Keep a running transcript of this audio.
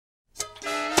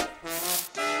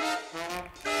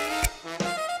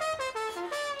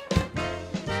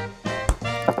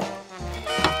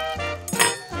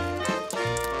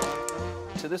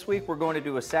So this week we're going to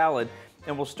do a salad,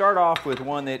 and we'll start off with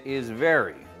one that is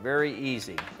very, very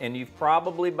easy. And you've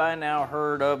probably by now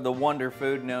heard of the wonder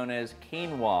food known as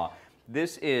quinoa.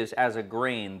 This is, as a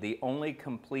grain, the only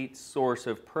complete source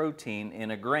of protein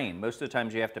in a grain. Most of the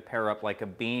times you have to pair up like a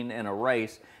bean and a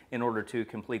rice in order to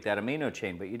complete that amino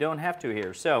chain, but you don't have to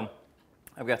here. So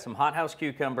I've got some hothouse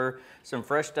cucumber, some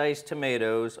fresh diced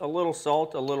tomatoes, a little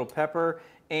salt, a little pepper,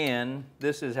 and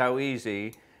this is how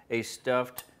easy a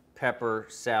stuffed pepper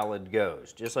salad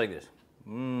goes, just like this.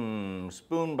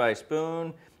 Spoon by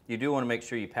spoon. You do want to make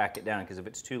sure you pack it down, because if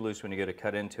it's too loose when you go to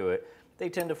cut into it, they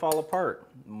tend to fall apart.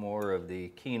 More of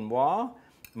the quinoa,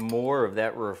 more of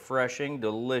that refreshing,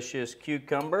 delicious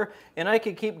cucumber. And I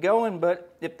could keep going,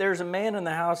 but if there's a man in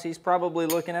the house, he's probably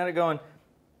looking at it going,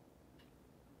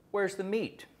 where's the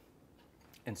meat?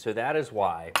 And so that is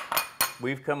why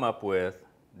we've come up with,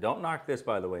 don't knock this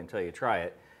by the way until you try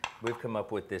it, we've come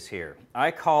up with this here.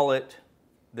 I call it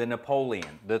the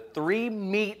Napoleon, the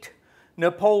 3-meat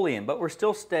Napoleon, but we're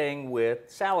still staying with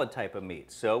salad type of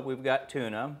meat. So we've got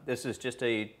tuna. This is just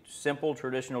a simple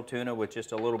traditional tuna with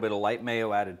just a little bit of light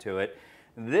mayo added to it.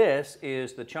 This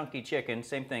is the chunky chicken,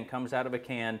 same thing, comes out of a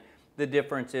can. The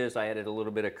difference is I added a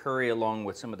little bit of curry along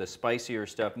with some of the spicier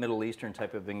stuff, Middle Eastern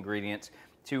type of ingredients,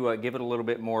 to give it a little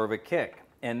bit more of a kick.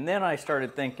 And then I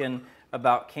started thinking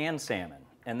about canned salmon.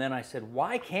 And then I said,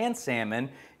 why canned salmon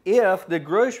if the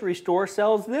grocery store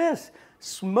sells this?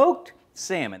 Smoked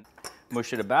salmon.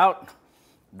 Mush it about.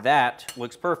 That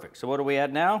looks perfect. So what do we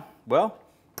add now? Well,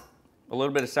 a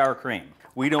little bit of sour cream.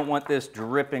 We don't want this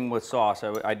dripping with sauce.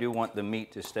 I do want the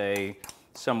meat to stay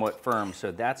somewhat firm,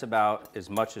 so that's about as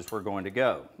much as we're going to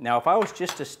go. Now, if I was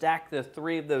just to stack the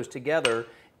 3 of those together,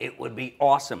 it would be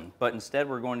awesome, but instead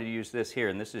we're going to use this here,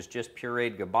 and this is just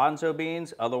pureed garbanzo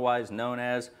beans, otherwise known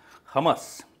as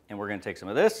hummus. And we're going to take some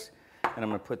of this, and I'm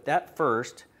going to put that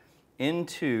first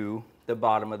into the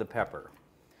bottom of the pepper.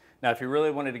 Now, if you really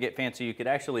wanted to get fancy, you could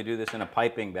actually do this in a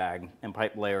piping bag and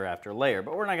pipe layer after layer,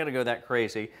 but we're not going to go that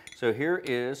crazy. So here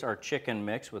is our chicken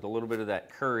mix with a little bit of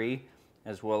that curry,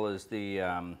 as well as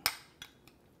the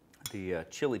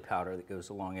chili powder that goes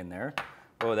along in there.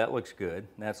 Oh, that looks good.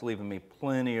 That's leaving me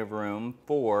plenty of room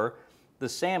for the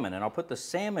salmon, and I'll put the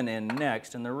salmon in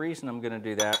next, and the reason I'm going to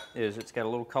do that is it's got a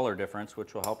little color difference,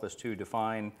 which will help us to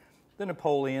define the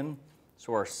Napoleon.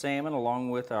 So our salmon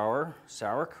along with our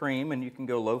sour cream, and you can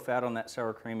go low fat on that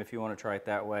sour cream if you want to try it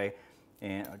that way,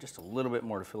 and just a little bit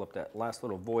more to fill up that last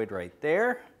little void right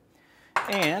there.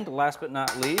 And last but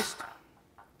not least,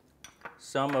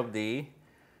 some of the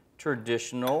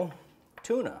traditional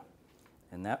tuna,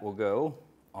 and that will go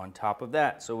on top of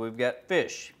that. So we've got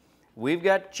fish, we've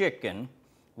got chicken,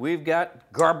 we've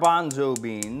got garbanzo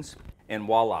beans, and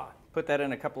voila. Put that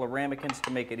in a couple of ramekins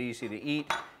to make it easy to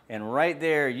eat. And right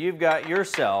there, you've got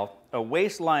yourself a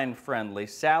waistline-friendly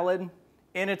salad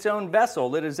in its own vessel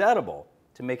that is edible.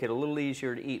 To make it a little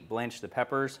easier to eat, blanch the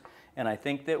peppers. And I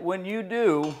think that when you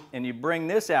do, and you bring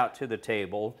this out to the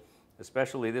table,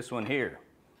 especially this one here,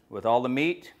 with all the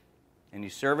meat, and you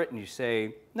serve it and you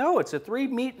say, no, it's a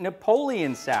 3-meat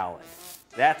Napoleon salad.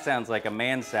 That sounds like a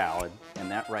man salad, and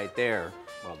that right there,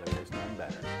 well, there is none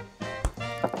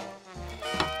better.